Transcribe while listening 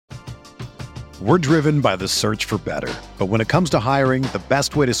We're driven by the search for better. But when it comes to hiring, the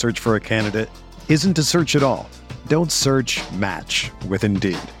best way to search for a candidate isn't to search at all. Don't search, match with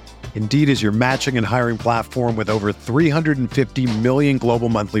Indeed. Indeed is your matching and hiring platform with over 350 million global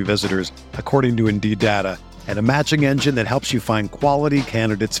monthly visitors, according to Indeed data, and a matching engine that helps you find quality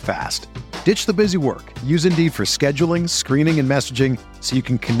candidates fast. Ditch the busy work. Use Indeed for scheduling, screening, and messaging so you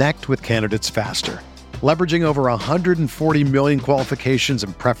can connect with candidates faster. Leveraging over 140 million qualifications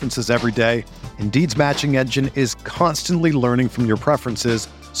and preferences every day, Indeed's matching engine is constantly learning from your preferences,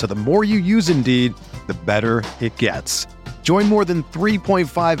 so the more you use Indeed, the better it gets. Join more than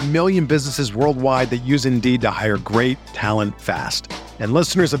 3.5 million businesses worldwide that use Indeed to hire great talent fast. And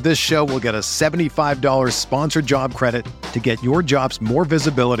listeners of this show will get a $75 sponsored job credit to get your jobs more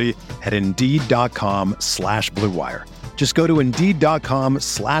visibility at Indeed.com/Blue Wire. Just go to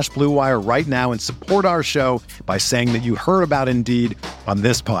Indeed.com/Blue Wire right now and support our show by saying that you heard about Indeed on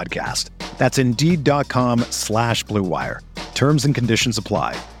this podcast. That's Indeed.com/Blue Wire. Terms and conditions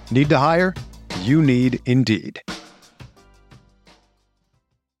apply. Need to hire? You need Indeed.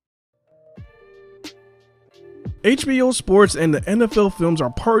 HBO Sports and the NFL Films are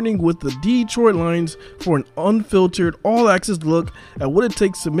partnering with the Detroit Lions for an unfiltered, all-access look at what it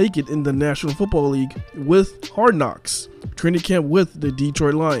takes to make it in the National Football League with Hard Knocks, training camp with the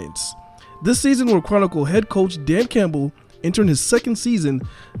Detroit Lions. This season will chronicle head coach Dan Campbell entering his second season,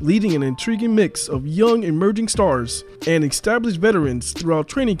 leading an intriguing mix of young emerging stars and established veterans throughout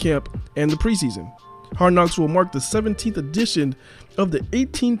training camp and the preseason. Hard Knocks will mark the 17th edition of the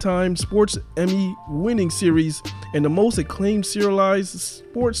 18-time Sports Emmy winning series and the most acclaimed serialized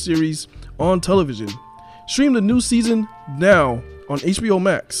sports series on television. Stream the new season now on HBO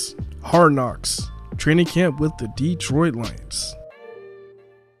Max. Hard Knocks, training camp with the Detroit Lions.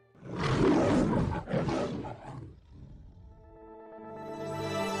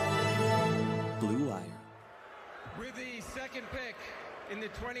 Blue Wire. With the second pick in the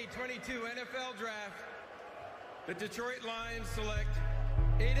 2022 NFL Draft, the Detroit Lions select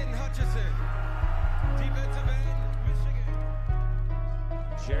Aiden Hutchinson, defensive end, Michigan.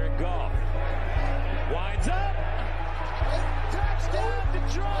 Jared Goff winds up. Touchdown,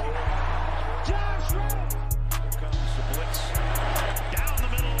 Detroit. Josh Reynolds. Here comes the blitz. Down the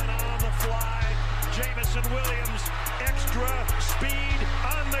middle and on the fly. Jamison Williams, extra speed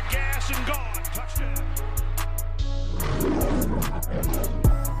on the gas and gone. Touchdown.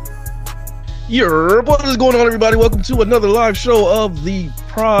 What is going on, everybody? Welcome to another live show of the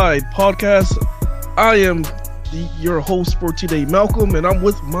Pride Podcast. I am your host for today, Malcolm, and I'm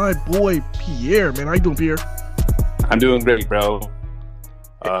with my boy Pierre. Man, how you doing, Pierre? I'm doing great, bro.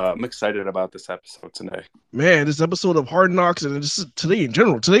 I'm excited about this episode today. Man, this episode of Hard Knocks, and just today in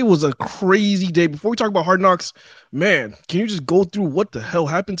general. Today was a crazy day. Before we talk about Hard Knocks, man, can you just go through what the hell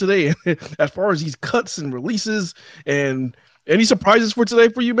happened today as far as these cuts and releases, and any surprises for today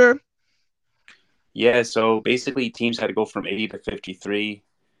for you, man? Yeah, so basically teams had to go from 80 to 53.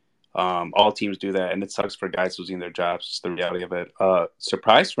 All teams do that, and it sucks for guys losing their jobs. It's the reality of it.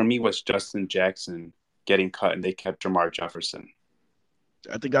 Surprise for me was Justin Jackson getting cut, and they kept Jamar Jefferson.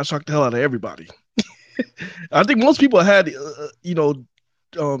 I think that shocked the hell out of everybody. I think most people had,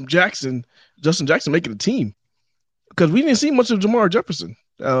 Justin Jackson making the team because we didn't see much of Jamar Jefferson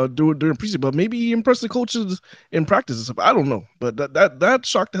during preseason, but maybe he impressed the coaches in practice and stuff. I don't know, but that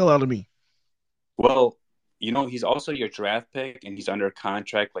shocked the hell out of me. Well, he's also your draft pick, and he's under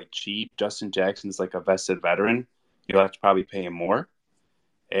contract like cheap. Justin Jackson's like a vested veteran. You'll have to probably pay him more.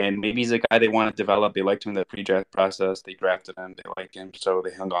 And maybe he's a guy they want to develop. They liked him in the pre-draft process. They drafted him. They like him, so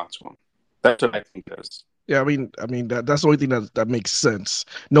they hung on to him. That's what I think it is. Yeah, I mean that's the only thing that makes sense.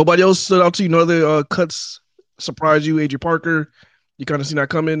 Nobody else stood out to you? No other cuts surprised you? AJ Parker, you kind of seen that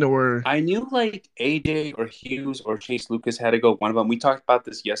coming, or I knew like AJ or Hughes or Chase Lucas had to go. One of them. We talked about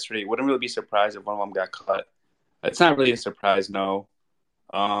this yesterday. Wouldn't really be surprised if one of them got cut. It's not really a surprise, no.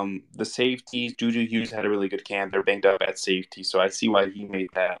 The safeties, Juju Hughes had a really good camp. They're banged up at safety, so I see why he made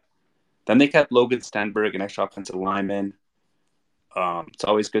that. Then they kept Logan Stenberg, an extra offensive lineman. It's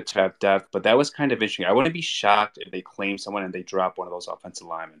always good to have depth, but that was kind of interesting. I wouldn't be shocked if they claim someone and they drop one of those offensive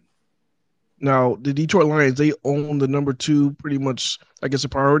linemen. Now, the Detroit Lions, they own the number 2, pretty much, I guess, a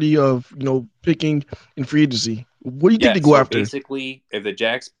priority of, picking in free agency. What do you think they go after? Basically, if the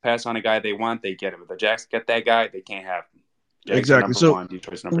Jacks pass on a guy they want, they get him. If the Jacks get that guy, they can't have him. Jags exactly. So, one,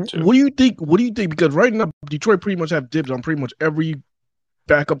 Detroit's number 2. What do you think? Because right now, Detroit pretty much have dibs on pretty much every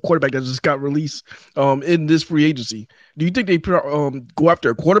backup quarterback that just got released in this free agency. Do you think they go after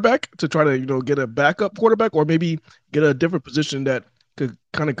a quarterback to try to get a backup quarterback, or maybe get a different position that could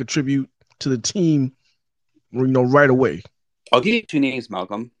kind of contribute to the team right away? I'll give you 2 names,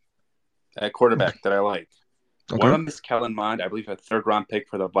 Malcolm. at quarterback that I like. Okay. One of them is Kellen Mond, I believe a third-round pick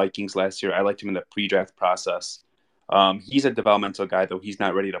for the Vikings last year. I liked him in the pre-draft process. He's a developmental guy, though he's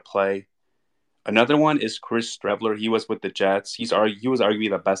not ready to play. Another one is Chris Strebler. He was with the Jets. He was arguably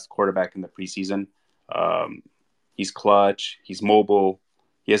the best quarterback in the preseason. He's clutch. He's mobile.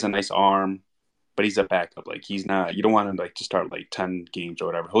 He has a nice arm, but he's a backup. Like he's not. You don't want him like to start like 10 games or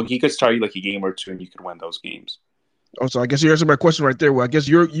whatever. He could start you like a game or two, and you could win those games. Oh, so I guess you answered my question right there. Well, I guess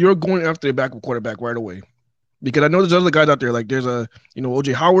you're going after the backup quarterback right away. Because I know there's other guys out there, like there's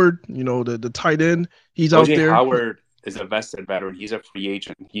OJ Howard, the tight end. He's out OJ there. Howard is a vested veteran. He's a free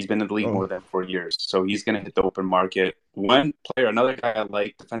agent. He's been in the league more than 4 years. So he's going to hit the open market. Another guy I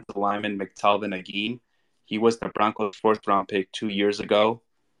like, defensive lineman McTelvin Agim. He was the Broncos' fourth-round pick 2 years ago.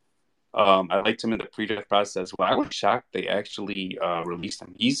 I liked him in the pre-draft process. Well, I was shocked they actually released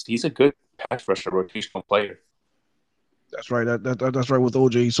him. He's a good pass rusher, rotational player. That's right. That's right with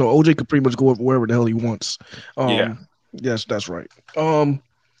OJ. So OJ could pretty much go wherever the hell he wants. Yeah. Yes, that's right.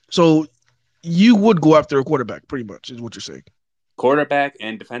 So you would go after a quarterback, pretty much, is what you're saying. Quarterback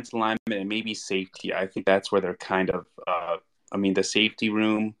and defensive lineman and maybe safety. I think that's where they're kind of. The safety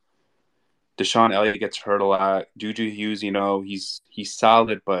room. Deshaun Elliott gets hurt a lot. Juju Hughes, he's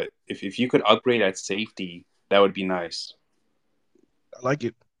solid, but if you could upgrade at safety, that would be nice. I like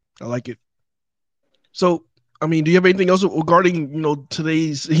it. So. Do you have anything else regarding,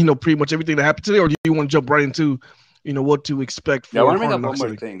 today's, pretty much everything that happened today, or do you want to jump right into, what to expect for I want to bring Hard up one Knocks more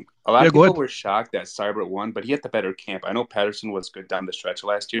today? thing. A lot of go people ahead. were shocked that Cyber won, but he had the better camp. I know Patterson was good down the stretch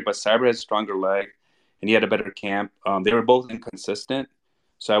last year, but Cyber has a stronger leg, and he had a better camp. They were both inconsistent,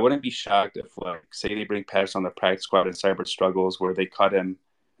 so I wouldn't be shocked if, say they bring Patterson on the practice squad and Cyber struggles, where they cut him, and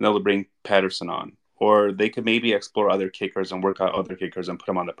they'll bring Patterson on. Or they could maybe explore other kickers and work out other kickers and put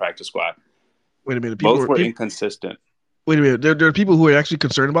them on the practice squad. Wait a minute. Both were inconsistent. Wait a minute. There are people who are actually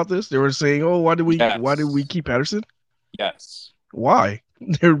concerned about this. They were saying, "Oh, why did we keep Patterson?" Yes. Why?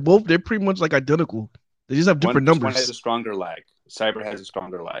 They're pretty much like identical. They just have different numbers. One has a stronger leg. Cyber has a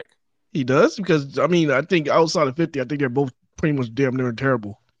stronger leg. He does? Because I think outside of 50, I think they're both pretty much damn near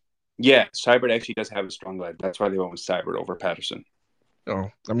terrible. Yeah, Cyber actually does have a strong leg. That's why they went with Cyber over Patterson.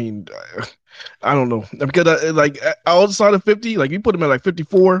 Oh, I don't know. Because outside of 50, like you put him at like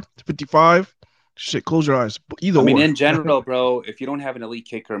 54, 55. Shit, close your eyes. Either or. In general, bro, if you don't have an elite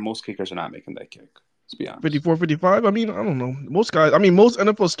kicker, most kickers are not making that kick. Let's be honest. 54, 55? I don't know. Most guys, most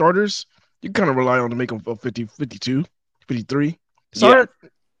NFL starters, you kind of rely on to make them 50, 52, 53. Cyber, yeah.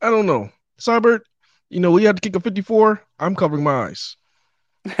 I don't know. Cyber, we had to kick a 54. I'm covering my eyes.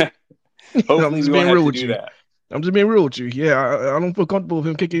 Hopefully I'm just being real with you. That. I'm just being real with you. Yeah, I don't feel comfortable with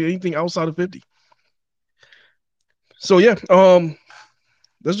him kicking anything outside of 50. So, yeah,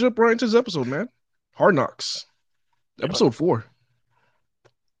 let's jump right into this episode, man. Hard Knocks, episode 4.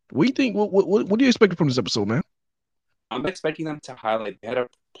 What do you think? What do you expect from this episode, man? I'm expecting them to highlight better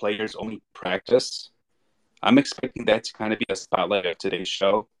players only practice. I'm expecting that to kind of be a spotlight of today's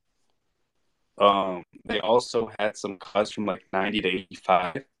show. They also had some cuts from like 90 to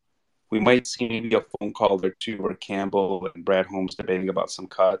 85. We might see maybe a phone call or two where Campbell and Brad Holmes debating about some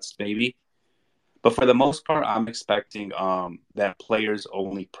cuts, maybe. But for the most part, I'm expecting that players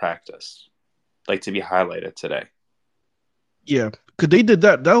only practice, like to be highlighted today. Yeah, because they did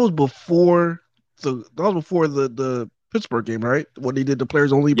that. That was before the Pittsburgh game, right? When they did the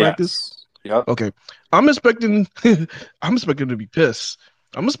players only practice. Yep. Okay, I'm expecting to be pissed.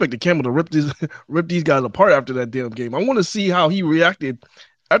 I'm expecting Campbell to rip these guys apart after that damn game. I want to see how he reacted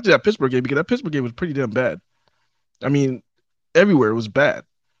after that Pittsburgh game, because that Pittsburgh game was pretty damn bad. Everywhere it was bad.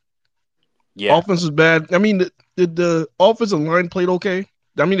 Yeah. Offense was bad. The offensive line played okay.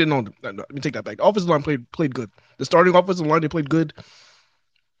 No, let me take that back. The offensive line played good. The starting offensive line, they played good.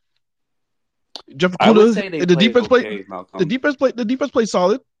 Jeff Okudah, the defense played. The defense played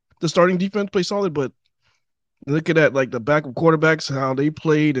solid. The starting defense played solid, but look at that, like the backup quarterbacks, how they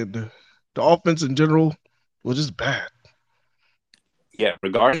played, and the offense in general was just bad. Yeah,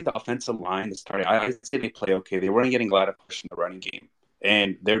 regarding the offensive line, the starting, I'd say they play okay. They weren't getting a lot of push in the running game,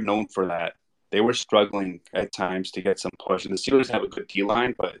 and they're known for that. They were struggling at times to get some push. And the Steelers have a good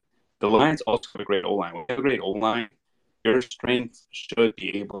D-line, but the Lions also have a great O-line. When you have a great O-line, your strength should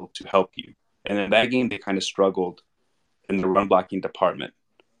be able to help you. And in that game, they kind of struggled in the run-blocking department.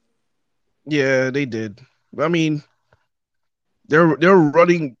 Yeah, they did. They're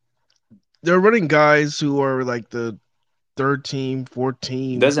running guys who are like the third team, fourth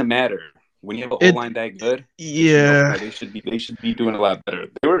team. It doesn't matter. When you have an O-line that good, yeah, they should be doing a lot better.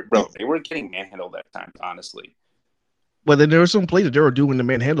 They were getting manhandled at times, honestly. But then there were some plays that they were doing the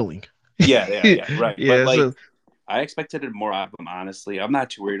manhandling. Yeah, right. Yeah, but I expected it more out of them, honestly. I'm not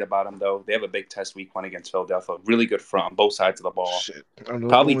too worried about them, though. They have a big test week 1 against Philadelphia. Really good front on both sides of the ball. Shit. I don't know.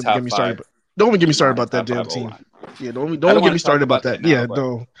 Probably Don't even get top me started. 5 Don't even get me started O-line, about that top damn 5 team. O-line. Yeah, don't I even get want me to talk started about about that. that now, Yeah, but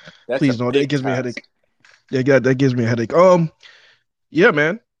no. that's a Please, no. That big gives me a test. headache. Yeah, that gives me a headache. Yeah,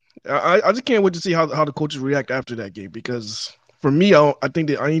 man. I just can't wait to see how the coaches react after that game because for me, I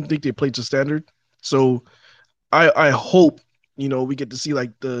didn't think they played to standard. So I hope we get to see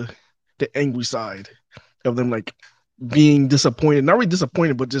like the angry side of them, like being disappointed, not really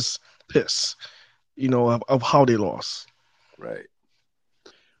disappointed, but just pissed, of how they lost. Right.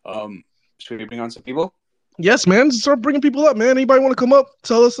 Should we bring on some people? Yes, man. Start bringing people up, man. Anybody want to come up?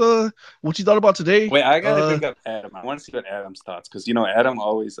 Tell us what you thought about today. Wait, I gotta bring up Adam. I want to see what Adam's thoughts because Adam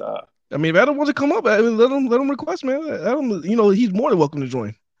always. I mean, if Adam wants to come up, let him request, man. Adam, he's more than welcome to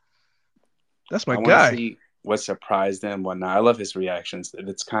join. That's my I want to guy. see what surprised him, whatnot. I love his reactions.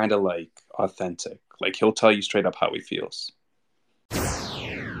 It's kind of like authentic. Like he'll tell you straight up how he feels.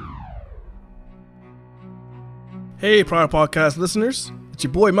 Hey, Prior Podcast listeners. It's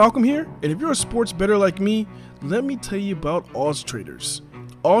your boy Malcolm here. And if you're a sports bettor like me, let me tell you about Odds Traders.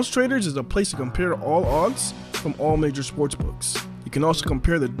 Odds Traders is a place to compare all odds from all major sports books. You can also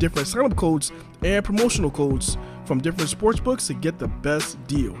compare the different sign-up codes and promotional codes from different sports books to get the best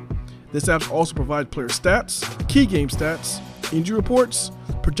deal. This app also provides player stats, key game stats, injury reports,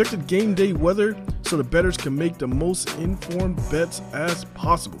 projected game day weather, so the bettors can make the most informed bets as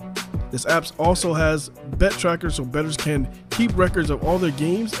possible. This app also has bet trackers so bettors can keep records of all their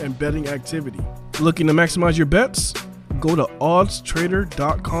games and betting activity. Looking to maximize your bets? Go to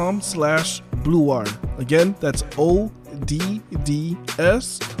oddstrader.com/bluewire. Again, that's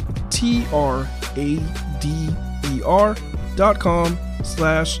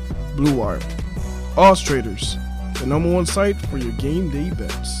oddstrader.com/bluewire. Odds Traders, the #1 site for your game day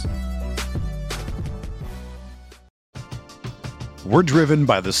bets. We're driven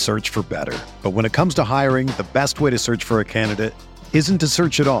by the search for better. But when it comes to hiring, the best way to search for a candidate isn't to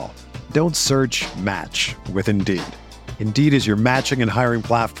search at all. Don't search, match with Indeed. Indeed is your matching and hiring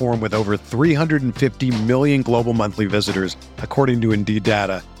platform with over 350 million global monthly visitors, according to Indeed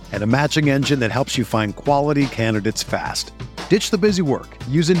data, and a matching engine that helps you find quality candidates fast. Ditch the busy work.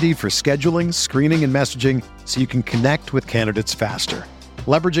 Use Indeed for scheduling, screening, and messaging so you can connect with candidates faster.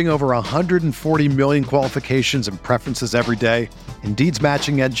 Leveraging over 140 million qualifications and preferences every day, Indeed's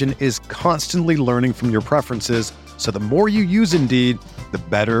matching engine is constantly learning from your preferences, so the more you use Indeed, the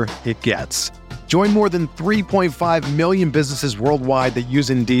better it gets. Join more than 3.5 million businesses worldwide that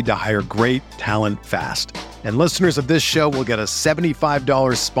use Indeed to hire great talent fast. And listeners of this show will get a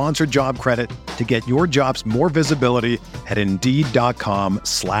 $75 sponsored job credit to get your jobs more visibility at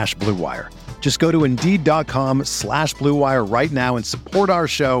Indeed.com/BlueWire. Just go to Indeed.com/BlueWire right now and support our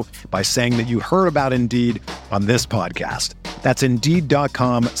show by saying that you heard about Indeed on this podcast. That's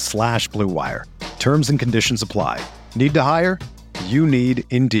Indeed.com/BlueWire. Terms and conditions apply. Need to hire? You need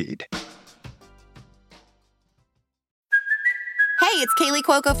Indeed. Hey, it's Kaylee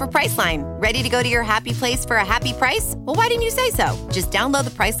Cuoco for Priceline. Ready to go to your happy place for a happy price? Well, why didn't you say so? Just download the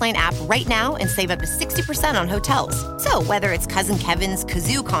Priceline app right now and save up to 60% on hotels. So whether it's Cousin Kevin's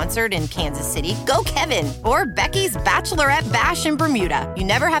Kazoo Concert in Kansas City, go Kevin, or Becky's Bachelorette Bash in Bermuda, you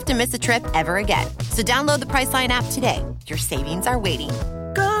never have to miss a trip ever again. So download the Priceline app today. Your savings are waiting.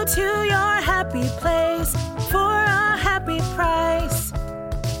 Go to your happy place for a happy price.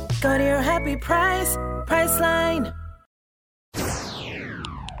 Go to your happy price, Priceline.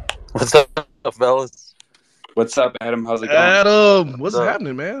 What's up, fellas? What's up, Adam? How's it going? Adam, what's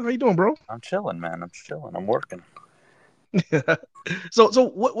happening, man? How you doing, bro? I'm chilling, man. I'm working. So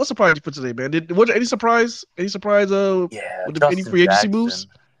what surprised you for today, man? Was there any surprise? Any surprise? With any free agency moves?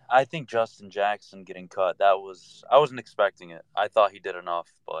 I think Justin Jackson getting cut. I wasn't expecting it. I thought he did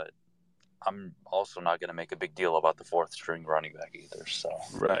enough, but I'm also not going to make a big deal about the fourth string running back either. So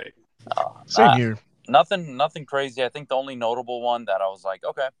Right. Same here. Nothing crazy. I think the only notable one that I was like,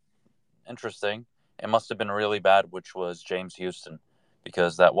 okay, interesting. It must have been really bad, which was James Houston,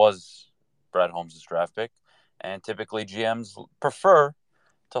 because that was Brad Holmes' draft pick. And typically GMs prefer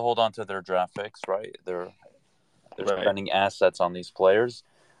to hold on to their draft picks, right? They're spending assets on these players.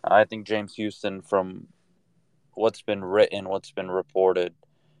 I think James Houston, from what's been written, what's been reported,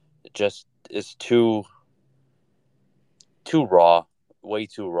 just is too raw, way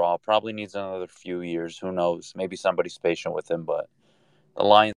too raw. Probably needs another few years. Who knows? Maybe somebody's patient with him, but the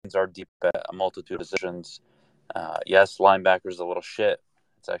Lions are deep at a multitude of positions. Yes, linebacker's a little shit.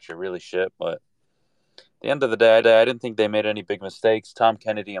 It's actually really shit, but at the end of the day, I didn't think they made any big mistakes. Tom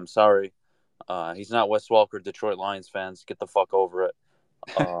Kennedy, I'm sorry. He's not Wes Welker, Detroit Lions fans. Get the fuck over it.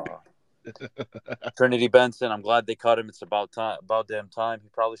 Trinity Benson, I'm glad they cut him. It's about damn time. He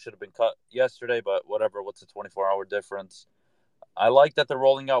probably should have been cut yesterday, but whatever. What's a 24-hour difference? I like that they're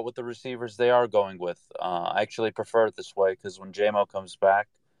rolling out with the receivers they are going with. I actually prefer it this way because when JMO comes back,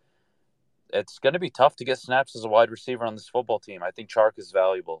 it's going to be tough to get snaps as a wide receiver on this football team. I think Chark is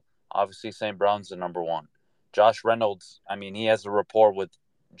valuable. Obviously, St. Brown's the number one. Josh Reynolds, I mean, he has a rapport with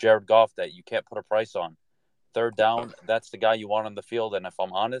Jared Goff that you can't put a price on. Third down, that's the guy you want on the field. And if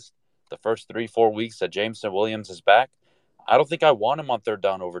I'm honest, the first 3-4 weeks that Jameson Williams is back, I don't think I want him on third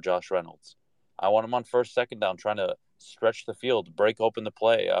down over Josh Reynolds. I want him on first, second down, trying to stretch the field, break open the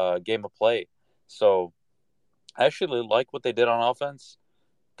play, game of play. So I actually like what they did on offense.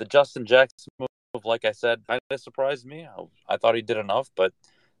 The Justin Jackson move, like I said, kind of surprised me. I thought he did enough, but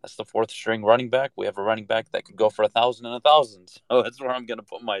that's the fourth string running back. We have a running back that could go for 1,000 and 1,000. So that's where I'm going to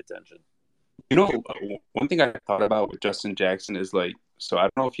put my attention. You know, one thing I thought about with Justin Jackson is like, so I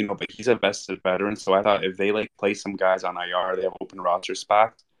don't know if you know, but he's a vested veteran. So I thought if they like play some guys on IR, they have open roster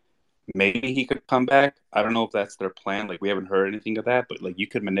spots, maybe he could come back. I don't know if that's their plan. Like we haven't heard anything of that, but like you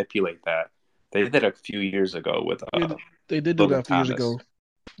could manipulate that. They did it a few years ago with They did do Logan that a few years Thomas. ago.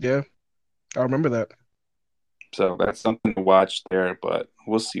 Yeah, I remember that. So that's something to watch there, but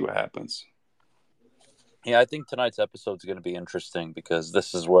we'll see what happens. Yeah, I think tonight's episode is going to be interesting because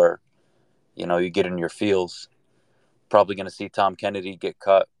this is where, you get in your feels. Probably going to see Tom Kennedy get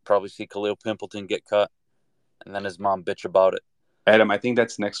cut. Probably see Khalil Pimpleton get cut. And then his mom bitch about it. Adam, I think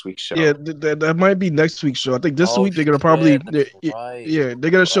that's next week's show. Yeah, that might be next week's show. I think this week they're gonna That's right.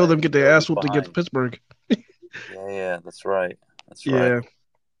 they're gonna show them get their ass whooped behind. against Pittsburgh. Yeah, that's right. That's Yeah. right.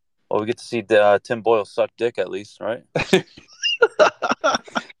 Well, we get to see Tim Boyle suck dick at least, right?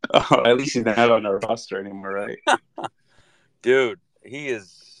 Oh, at least he's not on our roster anymore, right? Dude, he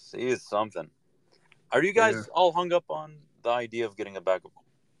is something. Are you guys all hung up on the idea of getting a backup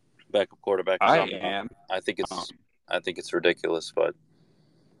quarterback? I am. I think it's ridiculous, but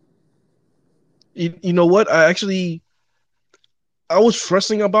you know what? I was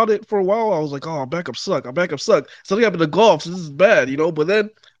stressing about it for a while. I was like, "Oh, backup suck. Our backup suck." Something happened to golf. So this is bad, But then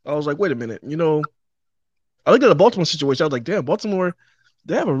I was like, "Wait a minute." I looked at the Baltimore situation. I was like, "Damn, Baltimore,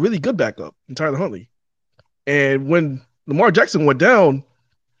 they have a really good backup in Tyler Huntley." And when Lamar Jackson went down,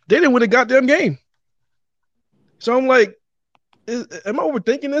 they didn't win a goddamn game. So I'm like, am I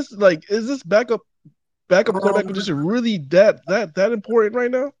overthinking this? Like, is this backup quarterback position really that important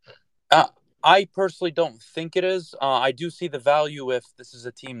right now? I personally don't think it is. I do see the value if this is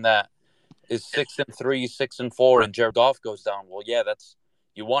a team that is 6-3, 6-4, and Jared Goff goes down. Well, yeah,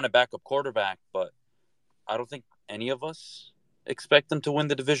 you want a backup quarterback, but I don't think any of us expect them to win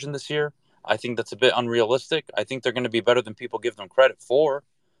the division this year. I think that's a bit unrealistic. I think they're going to be better than people give them credit for.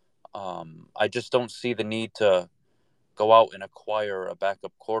 I just don't see the need to go out and acquire a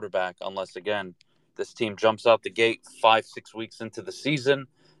backup quarterback unless, again, this team jumps out the gate 5-6 weeks into the season.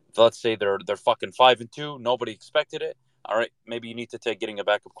 Let's say they're fucking 5-2. Nobody expected it. All right, maybe you need to take getting a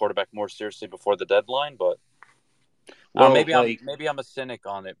backup quarterback more seriously before the deadline. But maybe I'm a cynic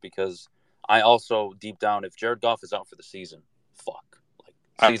on it because I also deep down, if Jared Goff is out for the season,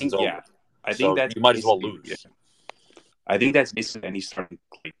 season's over. Yeah, I think that you might as well lose. Yeah. I think that's basically any starting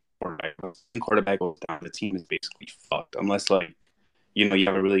quarterback. When quarterback goes down, the team is basically fucked. Unless you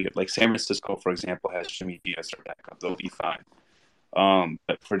have a really good San Francisco, for example, has Jimmy G as their backup. They'll be fine.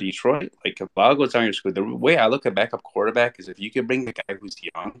 But for Detroit, if Ball goes down your school, the way I look at backup quarterback is if you can bring the guy who's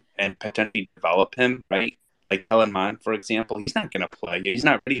young and potentially develop him, right? Like Kellen Mond, for example, he's not going to play. He's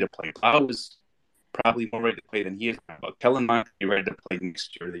not ready to play. Ball was probably more ready to play than he is now. But Kellen Mond will be ready to play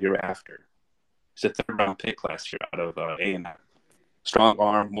next year, the year after. He's a third-round pick last year out of A&M. Strong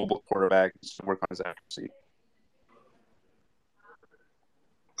arm, mobile quarterback. He's going to work on his accuracy.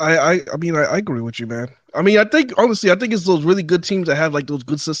 I mean, I agree with you, man. I mean, honestly, I think it's those really good teams that have those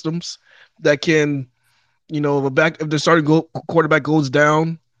good systems that can, if their starting quarterback goes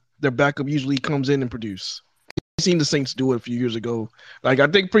down, their backup usually comes in and produce. I've seen the Saints do it a few years ago. I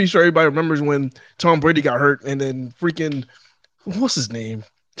think pretty sure everybody remembers when Tom Brady got hurt and then freaking, what's his name?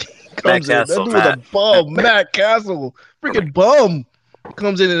 Comes in. That dude was a bum. Matt Castle, freaking bum,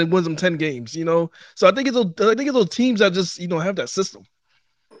 comes in and wins them 10 games. So I think it's those teams that just have that system.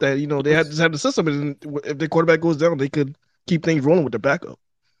 That they just have the system, and if their quarterback goes down, they could keep things rolling with their backup.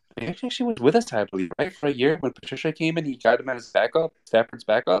 He actually was with us, I believe, right? For a year when Patricia came in, he got him as backup, Stafford's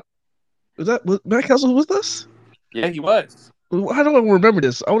backup. Was Matt Castle with us? Yeah, he was. How do I remember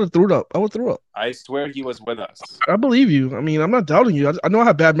this? I would have threw up. I swear he was with us. I believe you. I mean, I'm not doubting you. I know I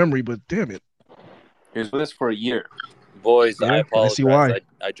have bad memory, but damn it. He was with us for a year. Boys, yeah, I apologize. I see why.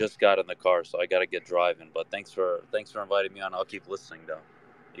 I just got in the car, so I got to get driving. But thanks for inviting me on. I'll keep listening, though.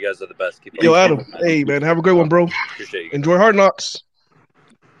 You guys are the best. Keep up Yo, the Adam. good work, man. Hey, man. Have a great one, bro. Appreciate you. Enjoy Hard Knocks.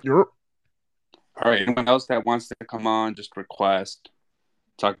 You're All right, anyone else that wants to come on, just request.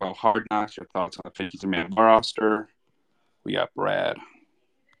 Talk about Hard Knocks, your thoughts on the 53-man roster. We got Brad.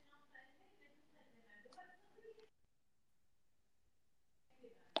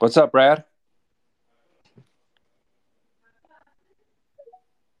 What's up, Brad?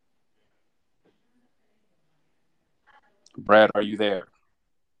 Brad, are you there?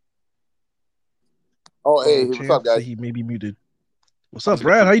 Oh, hey, what's up, guys? He may be muted. What's up,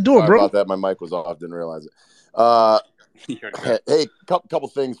 Brad? How you doing, Sorry bro? about that. My mic was off. Didn't realize it. Hey, couple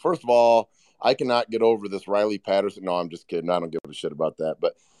things. First of all, I cannot get over this Riley Patterson. No, I'm just kidding. I don't give a shit about that.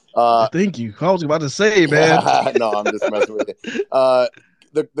 But thank you. I was about to say, man. no, I'm just messing with you.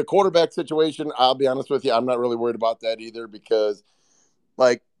 The quarterback situation, I'll be honest with you, I'm not really worried about that either because,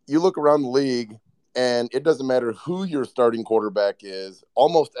 like, you look around the league and it doesn't matter who your starting quarterback is.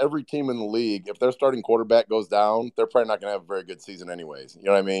 Almost every team in the league, if their starting quarterback goes down, they're probably not going to have a very good season anyways. You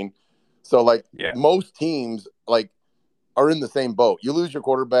know what I mean? So, like, most teams, like, are in the same boat. You lose your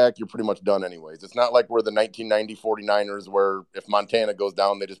quarterback, you're pretty much done anyways. It's not like we're the 1990 49ers where if Montana goes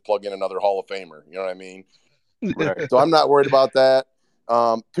down, they just plug in another Hall of Famer. You know what I mean? Right. So I'm not worried about that.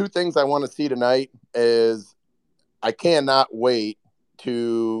 Two things I want to see tonight is I cannot wait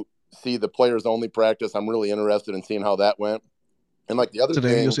to see the players only practice. I'm really interested in seeing how that went. And like the other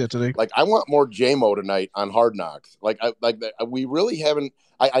thing, you'll see it today. Like I want more JMO tonight on Hard Knocks. We really haven't.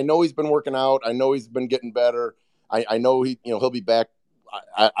 I know he's been working out. I know he's been getting better. I know he'll be back.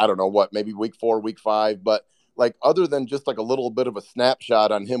 I don't know what, maybe week 4, week 5. But like other than just like a little bit of a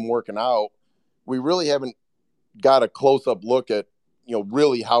snapshot on him working out, we really haven't got a close up look at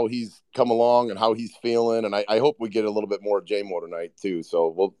really how he's come along and how he's feeling. And I hope we get a little bit more JMO tonight too.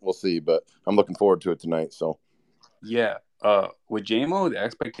 So we'll see. But I'm looking forward to it tonight. So yeah. With JMO, the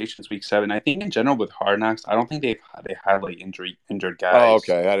expectations week 7. I think in general with Hard Knocks, I don't think they highlight injured guys. Oh,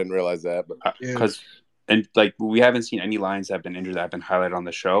 okay. I didn't realize that, but because and like we haven't seen any lines that have been injured that have been highlighted on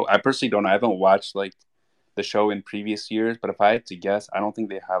the show. I personally don't. I haven't watched like the show in previous years, but if I had to guess, I don't think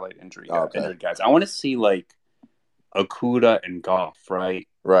they highlight injured guys. I want to see like Okuda and Goff, right?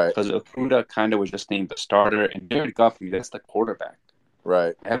 Right. Because Okuda kind of was just named the starter, and Jared Goff, that's the quarterback.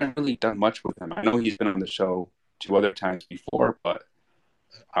 Right. I haven't really done much with him. I know he's been on the show 2 other times before, but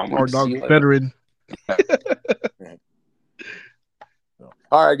I want to see veteran.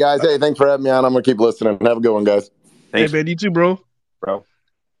 All right, guys. Hey, thanks for having me on. I'm gonna keep listening. Have a good one, guys. Thanks. Hey, man, you too, bro.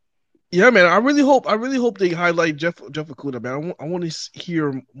 Yeah, man. I really hope they highlight Jeff Okuda, man. I want to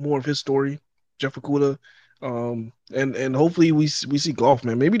hear more of his story, Jeff Okuda, and hopefully we see Goff,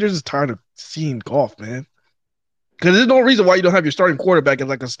 man. Maybe they're just tired of seeing Goff, man. Because there's no reason why you don't have your starting quarterback as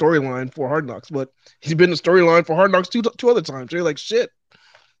like a storyline for Hard Knocks, but he's been the storyline for Hard Knocks two other times. You're like, shit.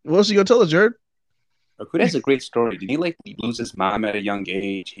 What else are you gonna tell us, Jared? Okuda has a great story. Did he lose his mom at a young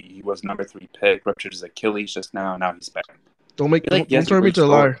age? He was number 3 pick, ruptured his Achilles just now. Now he's back. Don't turn me to a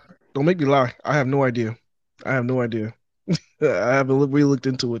liar. Don't make me lie. I have no idea. I haven't really looked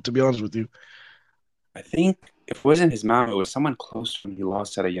into it, to be honest with you. I think if it wasn't his mom, it was someone close to him he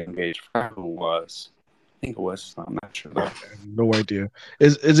lost at a young age. I forgot who it was. I think it was. I'm not sure though. I have no idea.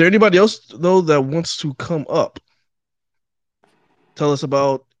 Is there anybody else though that wants to come up? Tell us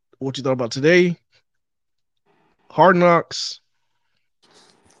about what you thought about today. Hard Knocks.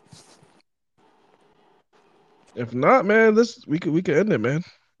 If not, man, we could end it, man.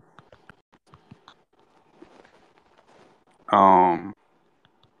 I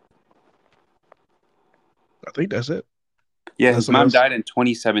think that's it. Yeah, his mom died in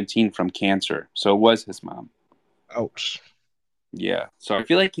 2017 from cancer, so it was his mom. Ouch. Yeah, so I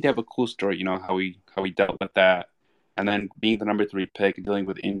feel like he'd have a cool story, how he dealt with that, and then being the number 3 pick and dealing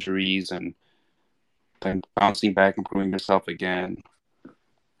with injuries and then bouncing back and proving yourself again.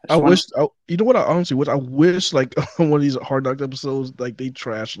 I wish like one of these Hard Knocks episodes, like they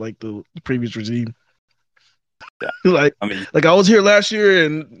trash like the previous regime. Yeah. like I was here last year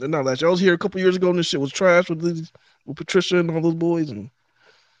and not last year. I was here a couple years ago and this shit was trash with Patricia and all those boys. And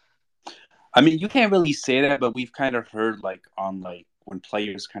I mean, you can't really say that, but we've kind of heard like on like when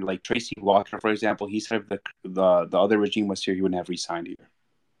players kind of like Tracy Walker, for example, he said if the other regime was here, he wouldn't have re-signed either.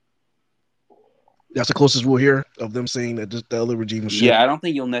 That's the closest we'll hear of them saying that the other regime was shit. Yeah, I don't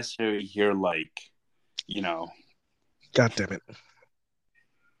think you'll necessarily hear like, God damn it.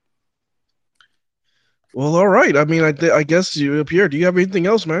 Well, all right. I mean, I guess you up here. Do you have anything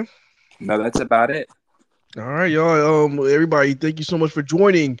else, man? No, that's about it. All right, y'all. Everybody, thank you so much for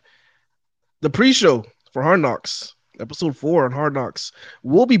joining the pre-show for Hard Knocks, episode 4 on Hard Knocks.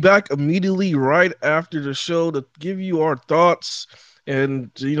 We'll be back immediately right after the show to give you our thoughts And,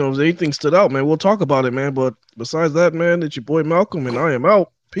 if anything stood out, man, we'll talk about it, man. But besides that, man, it's your boy Malcolm, and I am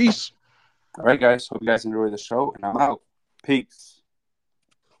out. Peace. All right, guys. Hope you guys enjoy the show, and I'm out. Peace.